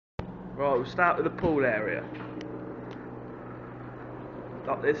Right, we'll start with the pool area.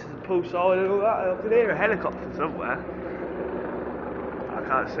 Like this is the pool side and all that. I can hear a helicopter somewhere. I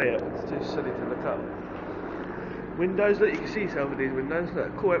can't see it, it's too sunny to look up. Windows, look, you can see some of these windows.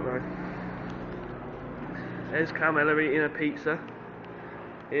 Look, cool, ain't they? There's Carmela eating a pizza.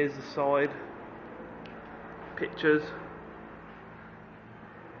 Here's the side. Pictures.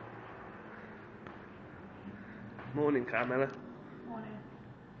 Morning, Carmela. Morning.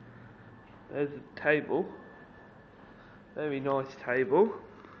 There's the table. Very nice table.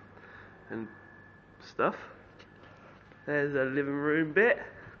 And stuff. There's a living room bit.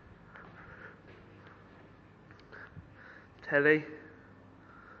 Telly.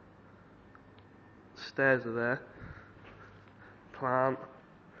 Stairs are there. Plant.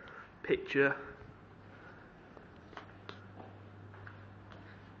 Picture.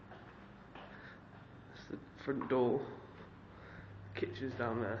 That's the front door. Kitchen's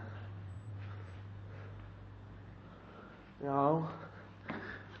down there. Now,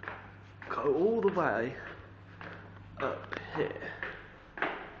 go all the way up here.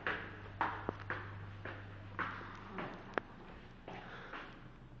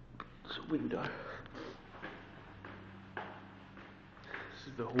 It's a window. This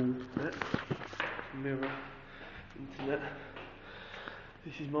is the hall bit. Mirror, internet.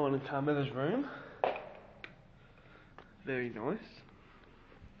 This is mine and Carmela's room. Very nice.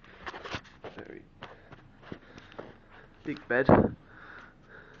 Very big bed.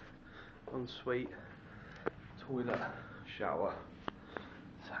 Ensuite. Toilet. Shower.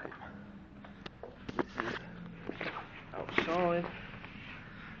 Same. This is outside.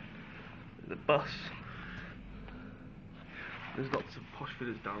 The bus. There's lots of posh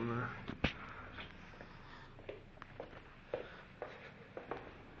villas down there.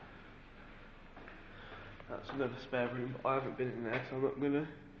 That's another spare room, but I haven't been in there, so I'm not gonna.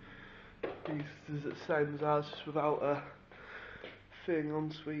 This is the same as ours, just without a thing,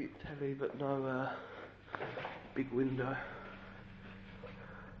 ensuite telly, but no big window.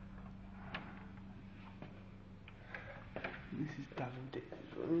 This is Dan and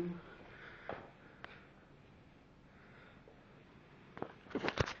Dick's room.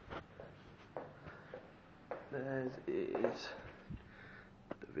 Theirs is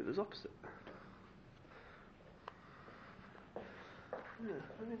the villa's opposite. Yeah,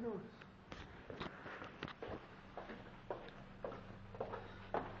 very nice.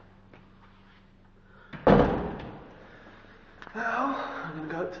 Now, I'm going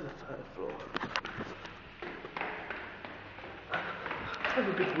to go up to the third floor. I have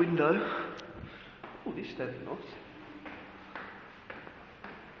a big window. Oh, this stairs are nice.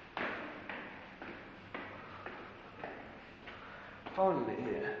 Finally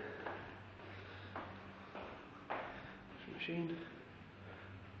here. Machine.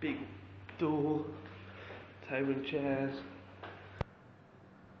 Big door. Table and chairs.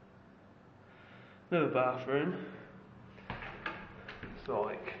 Another bathroom. It's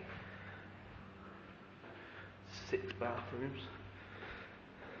like 6 bathrooms.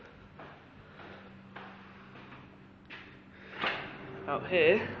 Out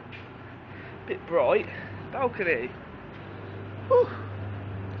here, a bit bright, balcony. Whew.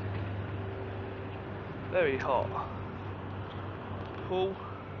 Very hot. Pool.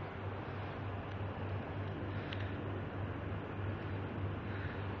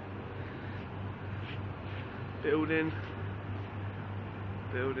 Building.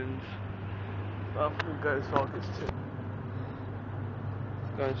 Buildings. Bathroom goes like it's too.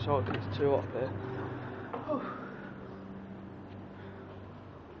 Going like it's too hot there. Whew.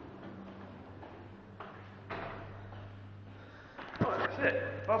 Right, that's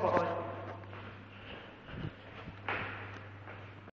it. Bye bye.